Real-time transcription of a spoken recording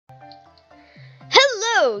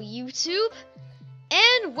Hello YouTube,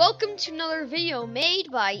 and welcome to another video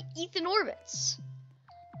made by Ethan Orbits.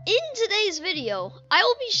 In today's video, I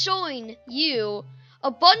will be showing you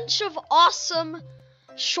a bunch of awesome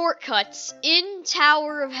shortcuts in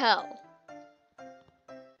Tower of Hell.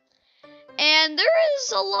 And there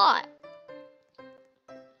is a lot.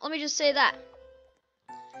 Let me just say that.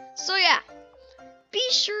 So yeah, be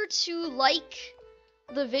sure to like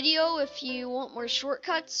the video if you want more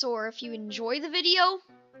shortcuts or if you enjoy the video.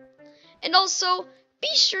 And also, be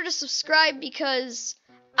sure to subscribe because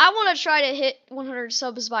I want to try to hit 100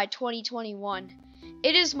 subs by 2021.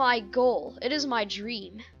 It is my goal. It is my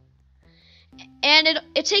dream. And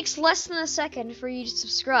it takes less than a second for you to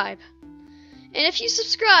subscribe. And if you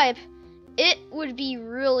subscribe, it would be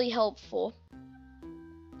really helpful.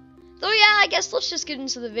 Though yeah, I guess let's just get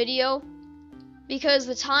into the video, because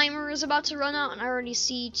the timer is about to run out and I already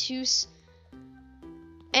see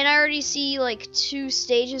like two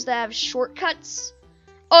stages that have shortcuts.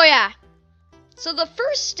 Oh yeah. So the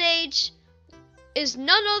first stage is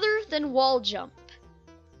none other than wall jump.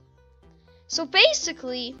 So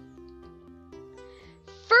basically,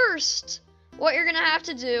 first what you're going to have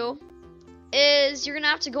to do is you're going to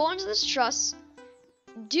have to go onto this truss,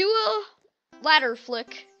 do a ladder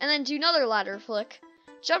flick, and then do another ladder flick,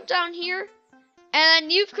 jump down here, and then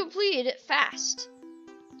you've completed it fast.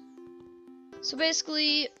 So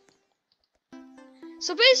basically,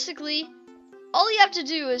 all you have to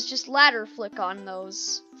do is just ladder flick on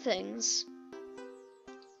those things.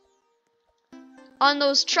 On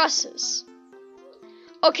those trusses.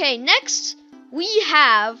 Okay, next we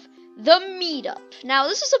have the meetup. Now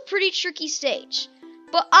this is a pretty tricky stage,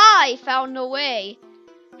 but I found a way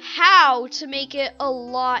how to make it a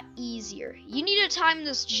lot easier. You need to time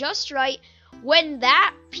this just right. When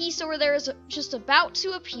that piece over there is just about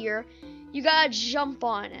to appear, you gotta jump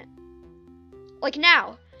on it. Like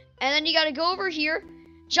now. And then you gotta go over here,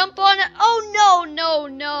 jump on it. Oh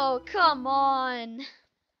no, come on.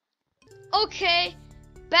 Okay,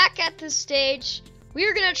 back at this stage,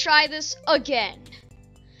 we're gonna try this again.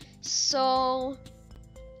 So,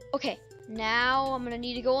 okay, now I'm gonna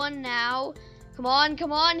need to go on now. Come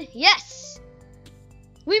on, yes!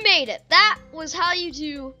 We made it. That was how you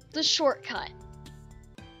do the shortcut.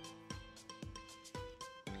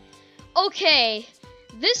 Okay,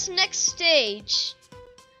 this next stage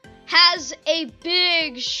has a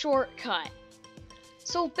big shortcut.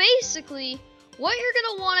 So basically, what you're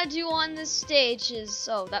gonna want to do on this stage is,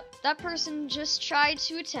 that person just tried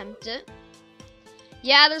to attempt it.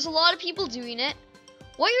 Yeah, there's a lot of people doing it.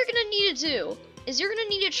 What you're gonna need to do is you're gonna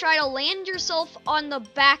need to try to land yourself on the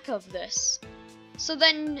back of this. So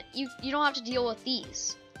then you don't have to deal with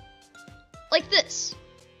these. Like this.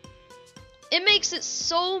 It makes it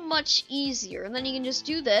so much easier. And then you can just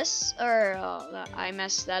do this. Or, I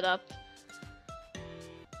messed that up.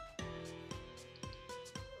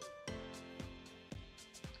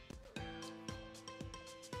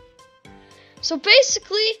 So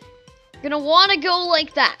basically, you're gonna want to go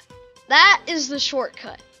like that. That is the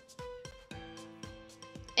shortcut.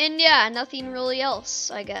 And yeah, nothing really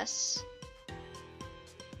else, I guess.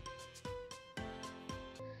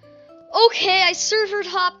 Okay, I server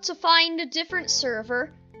hopped to find a different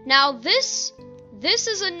server. Now this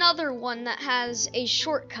is another one that has a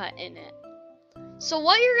shortcut in it. So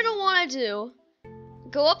what you're gonna want to do,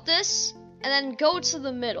 go up this, and then go to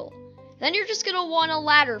the middle. Then you're just gonna want to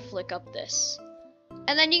ladder flick up this.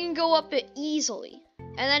 And then you can go up it easily.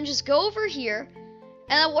 And then just go over here.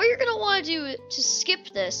 And then what you're gonna want to do to skip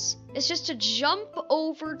this is just to jump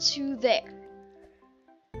over to there.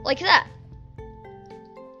 Like that.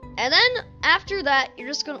 And then after that, you're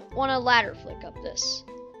just gonna want to ladder flick up this.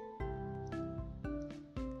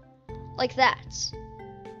 Like that.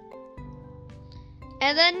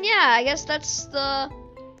 And then yeah, I guess that's the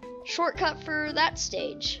shortcut for that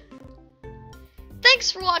stage.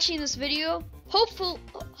 Thanks for watching this video.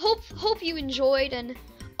 Hope you enjoyed, and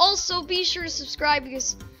also be sure to subscribe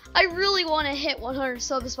because I really want to hit 100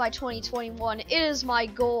 subs by 2021. It is my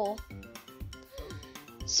goal.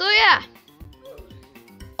 So yeah.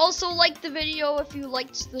 Also like the video if you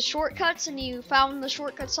liked the shortcuts and you found the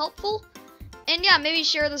shortcuts helpful. And yeah, maybe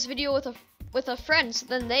share this video with a friend so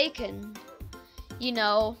then they can,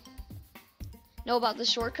 know about the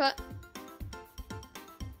shortcut.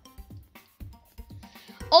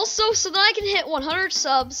 Also, so that I can hit 100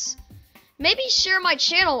 subs, maybe share my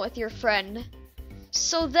channel with your friend.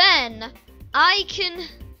 So then I can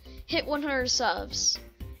hit 100 subs.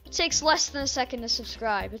 It takes less than a second to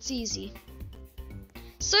subscribe. It's easy.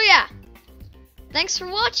 So yeah, thanks for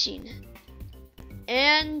watching,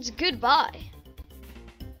 and goodbye.